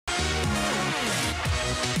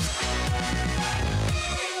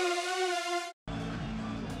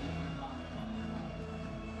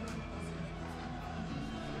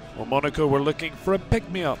Monaco were looking for a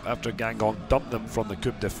pick-me-up after Guingamp dumped them from the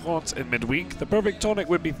Coupe de France in midweek. The perfect tonic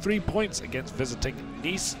would be 3 points against visiting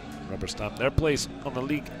Nice, rubber stamp their place on the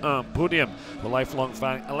Ligue 1 podium. The lifelong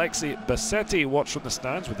fan Alexis Bassetti watched from the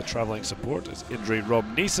stands with the travelling support as injury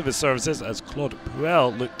robbed Nice of his services as Claude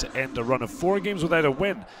Puel looked to end a run of 4 games without a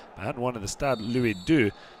win and won at the Stade Louis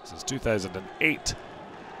II since 2008.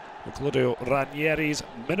 Claudio Ranieri's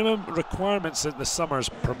minimum requirements in the summer's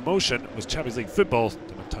promotion was Champions League football.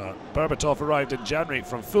 Dimitar BERBATOV arrived in January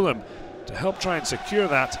from Fulham to help try and secure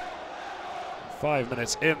that. 5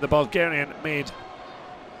 minutes in, the Bulgarian made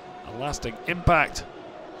a lasting impact.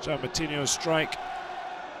 Mountinho's strike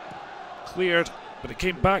cleared, but it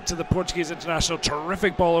came back to the Portuguese international.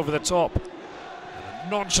 Terrific ball over the top. And a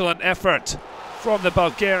nonchalant effort from the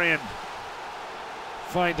Bulgarian,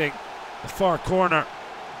 finding the far corner.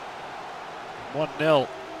 1-0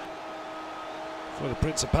 for the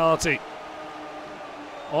Principality.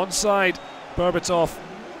 Onside, BERBATOV.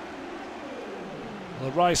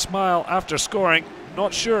 A wry smile after scoring.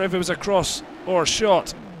 Not sure if it was a cross or a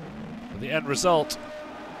shot. But the end result,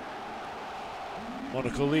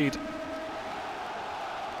 Monaco lead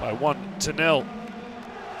by 1-0.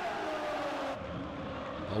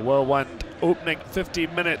 A whirlwind opening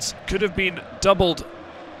 15 minutes could have been doubled.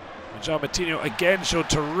 Mountinho again showed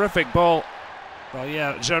terrific ball.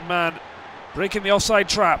 Valère, GERMAIN breaking the offside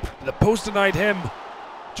trap. The post denied him.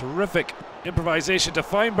 Terrific improvisation to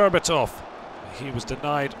find BERBATOV. He was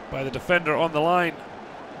denied by the defender on the line.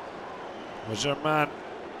 GERMAIN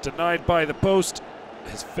denied by the post.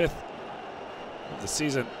 His 5th of the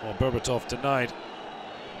season. While BERBATOV denied.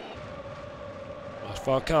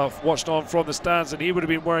 Falcao watched on from the stands and he would have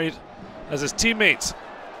been worried as his teammates.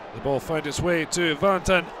 The ball found its way to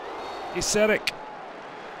Valentin. EYSSERIC.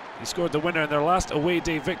 He scored the winner in their last away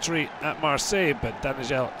day victory at Marseille, but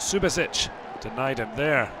Danijel SUBASIC denied him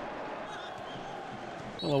there.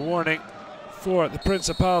 Well, a warning for the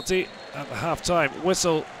Principality at the half-time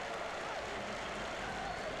whistle.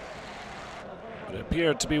 But it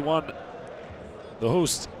appeared to be one the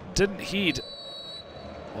hosts didn't heed.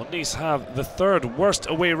 Well, Nice have the 3rd worst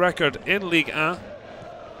away record in Ligue 1.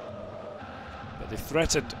 But they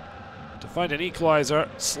threatened to find an equaliser.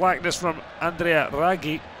 Slackness from Andrea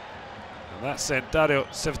RAGGI. And that sent Dario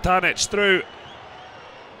Sevtanic through.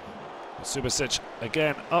 SUBASIC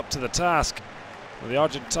again up to the task. With the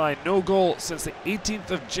Argentine, no goal since the 18th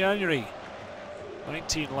of January.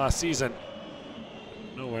 19 last season.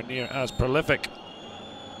 Nowhere near as prolific.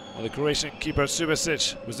 Well, the Croatian keeper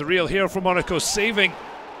SUBASIC was the real hero for Monaco, saving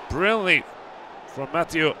brilliantly from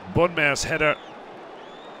Mathieu Bonmer's header.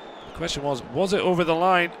 The question was it over the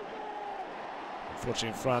line? Unfortunately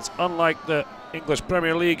in France, unlike the English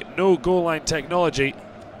Premier League, no goal line technology.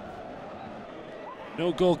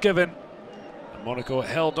 No goal given. And Monaco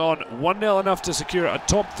held on 1-0, enough to secure a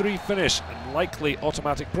top 3 finish and likely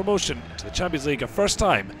automatic promotion to the Champions League, a first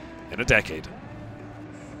time in a decade.